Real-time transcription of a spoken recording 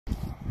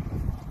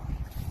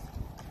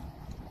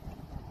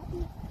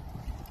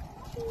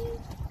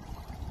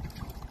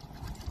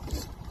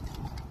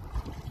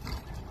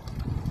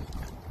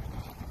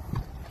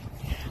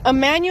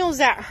Emmanuel's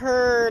at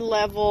her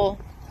level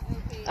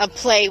of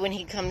play when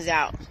he comes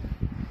out.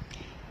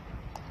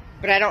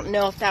 But I don't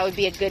know if that would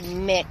be a good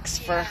mix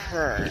for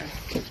her.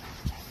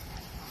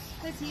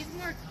 Because he's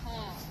more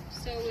calm,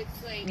 so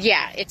it's like...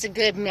 Yeah, it's a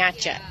good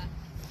matchup. Yeah.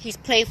 He's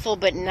playful,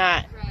 but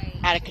not Right.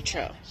 out of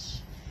control.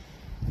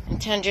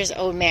 And Tundra's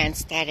old man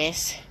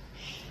status.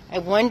 I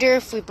wonder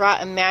if we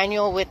brought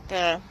Emmanuel with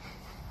the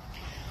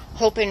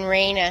Hope and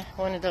Raina,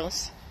 one of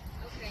those.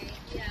 Okay,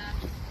 yeah.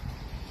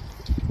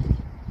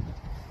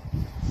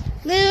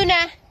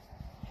 Luna!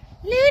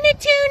 Luna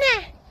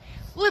Tuna!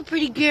 What a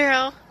pretty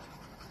girl.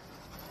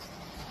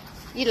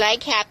 You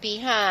like Happy,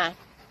 huh?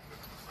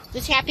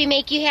 Does Happy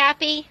make you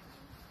happy?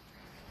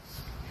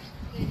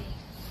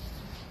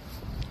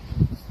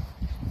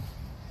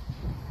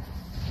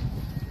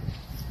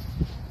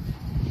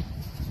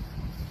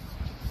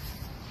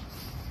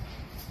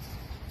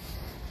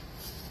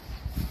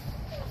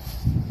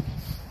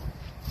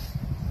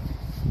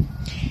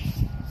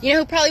 You know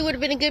who probably would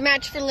have been a good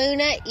match for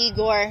Luna?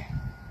 Igor. Okay,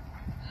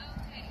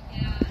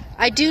 yeah.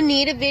 I do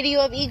need a video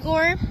of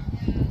Igor.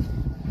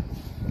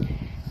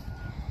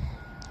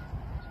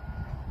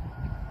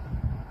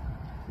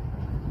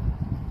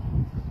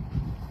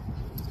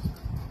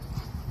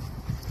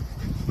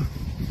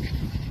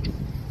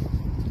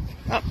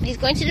 Oh, he's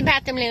going to the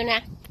bathroom,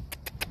 Luna.